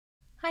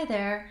Hi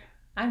there,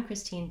 I'm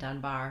Christine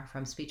Dunbar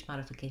from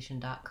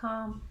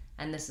speechmodification.com,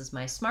 and this is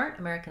my Smart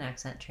American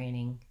Accent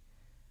training.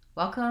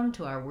 Welcome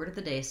to our Word of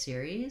the Day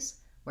series,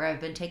 where I've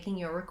been taking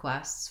your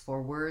requests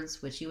for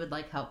words which you would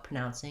like help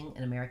pronouncing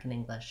in American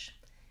English.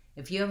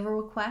 If you have a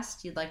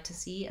request you'd like to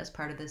see as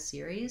part of this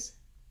series,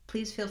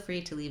 please feel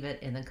free to leave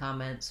it in the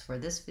comments for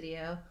this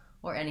video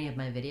or any of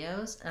my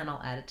videos, and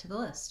I'll add it to the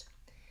list.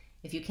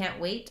 If you can't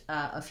wait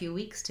a few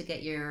weeks to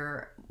get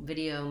your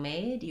video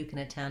made, you can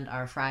attend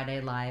our Friday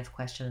live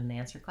question and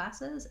answer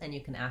classes, and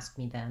you can ask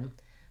me then.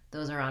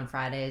 Those are on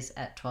Fridays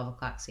at 12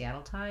 o'clock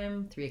Seattle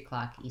time, 3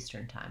 o'clock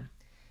Eastern time.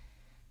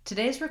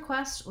 Today's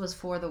request was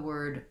for the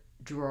word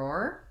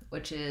drawer,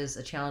 which is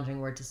a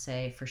challenging word to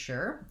say for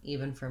sure,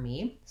 even for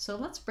me. So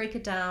let's break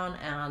it down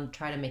and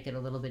try to make it a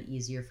little bit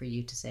easier for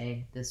you to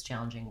say this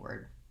challenging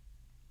word.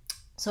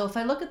 So if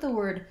I look at the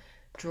word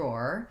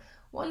drawer,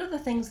 one of the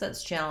things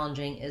that's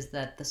challenging is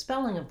that the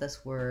spelling of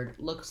this word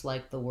looks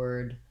like the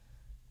word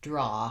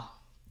draw.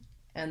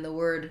 And the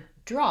word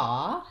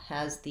draw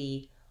has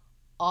the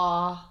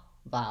ah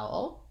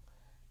vowel,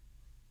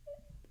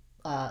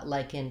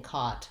 like in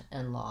caught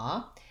and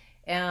law.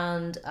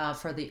 And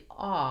for the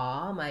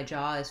ah, my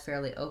jaw is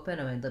fairly open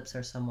and my lips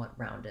are somewhat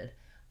rounded.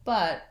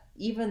 But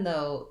even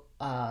though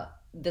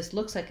this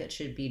looks like it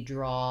should be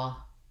draw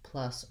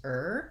plus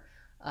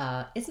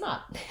it's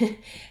not.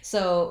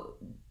 So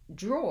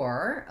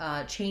drawer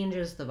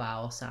changes the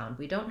vowel sound.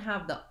 We don't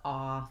have the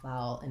ah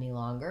vowel any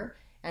longer,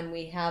 and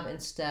we have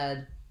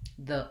instead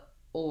the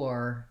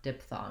or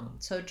diphthong.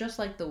 So just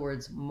like the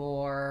words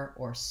more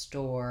or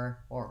store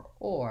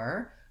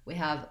or, we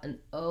have an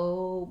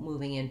o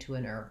moving into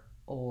an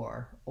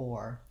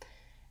or.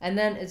 And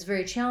then it's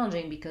very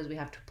challenging because we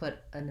have to put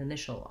an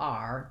initial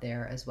r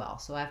there as well.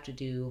 So I have to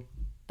do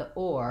the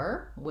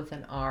or with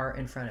an r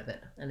in front of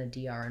it and a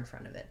dr in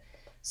front of it.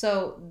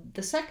 So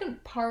the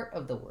second part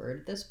of the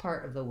word, this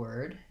part of the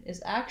word,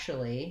 is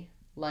actually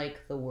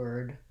like the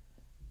word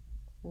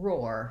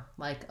roar,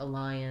 like a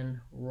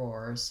lion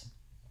roars.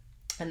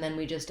 And then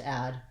we just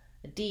add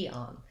a D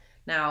on.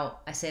 Now,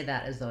 I say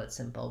that as though it's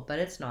simple, but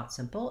it's not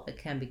simple. It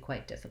can be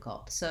quite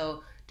difficult.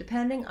 So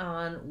depending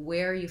on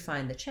where you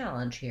find the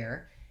challenge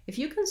here, if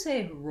you can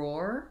say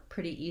roar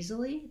pretty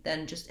easily,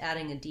 then just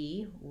adding a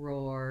D,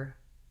 roar,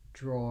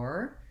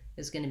 drawer,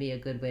 is going to be a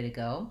good way to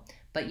go.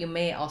 But you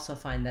may also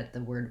find that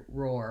the word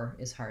roar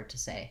is hard to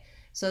say.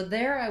 So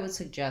there I would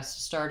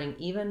suggest starting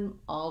even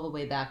all the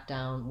way back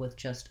down with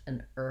just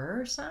an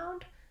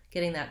sound,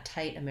 getting that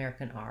tight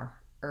American R,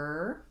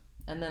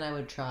 and then I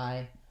would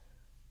try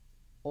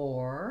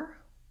or,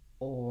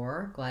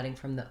 gliding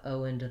from the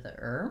O into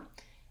the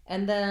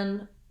and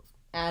then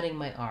adding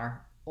my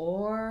R,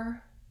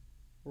 or,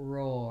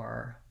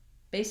 roar.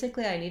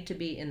 Basically I need to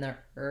be in the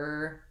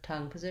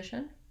tongue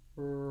position,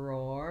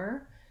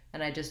 roar,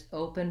 and I just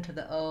open to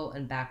the O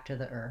and back to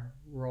the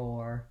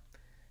roar.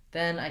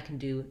 Then I can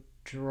do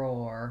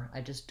drawer. I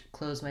just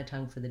close my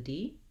tongue for the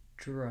D,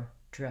 drawer.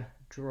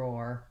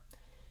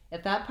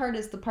 If that part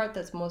is the part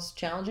that's most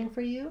challenging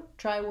for you,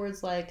 try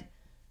words like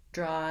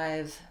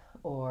drive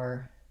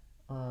or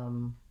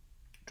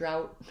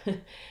drought.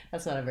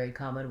 That's not a very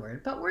common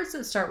word, but words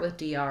that start with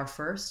dr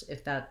first,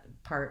 if that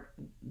part,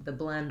 the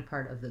blend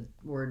part of the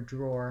word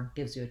drawer,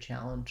 gives you a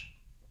challenge.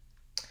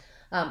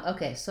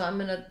 Okay, so I'm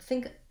gonna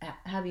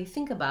have you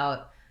think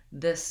about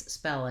this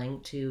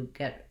spelling to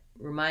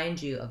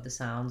remind you of the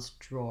sounds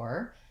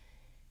drawer.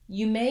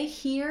 You may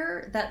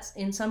hear that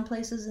in some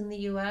places in the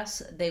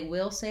US, they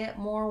will say it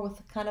more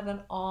with kind of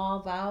an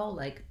ah vowel,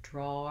 like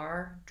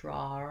drawer.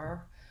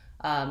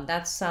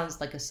 That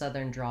sounds like a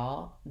southern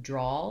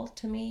drawl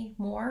to me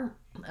more.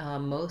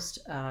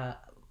 Most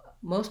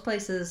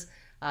places,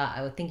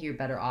 I would think you're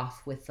better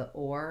off with the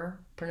or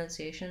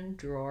pronunciation,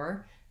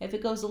 drawer. If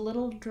it goes a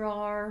little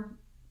drawer,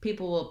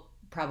 people will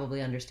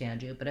probably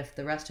understand you, but if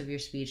the rest of your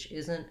speech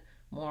isn't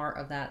more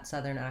of that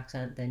southern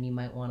accent, then you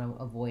might want to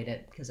avoid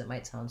it because it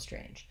might sound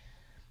strange.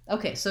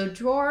 Okay, so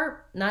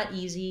drawer, not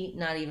easy,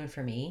 not even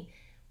for me.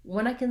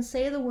 When I can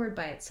say the word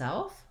by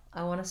itself,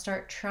 I want to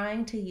start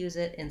trying to use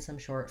it in some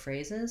short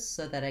phrases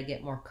so that I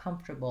get more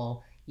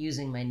comfortable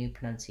using my new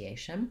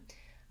pronunciation.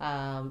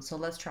 So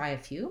let's try a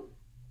few.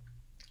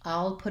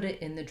 I'll put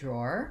it in the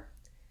drawer.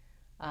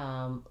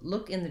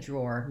 Look in the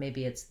drawer,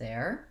 maybe it's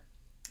there.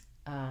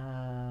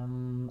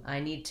 I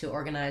need to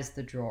organize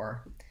the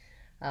drawer.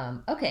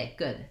 Okay,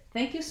 good.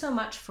 Thank you so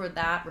much for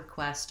that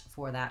request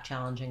for that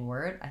challenging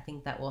word. I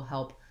think that will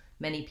help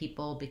many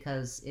people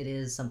because it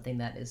is something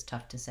that is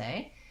tough to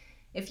say.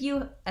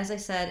 As I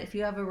said, if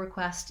you have a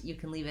request, you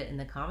can leave it in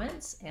the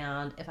comments.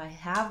 And if I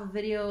have a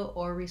video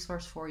or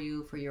resource for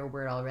you for your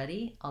word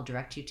already, I'll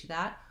direct you to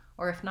that.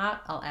 Or if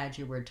not, I'll add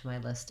your word to my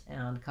list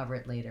and cover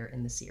it later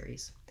in the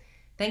series.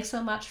 Thanks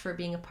so much for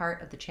being a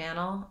part of the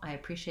channel. I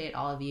appreciate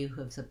all of you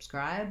who have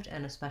subscribed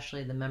and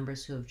especially the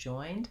members who have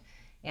joined.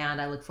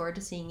 And I look forward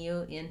to seeing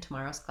you in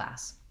tomorrow's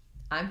class.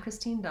 I'm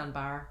Christine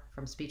Dunbar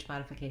from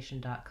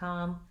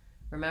speechmodification.com.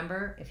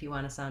 Remember, if you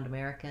want to sound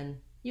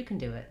American, you can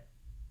do it.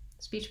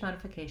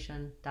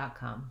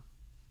 speechmodification.com.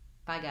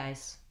 Bye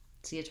guys.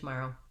 See you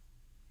tomorrow.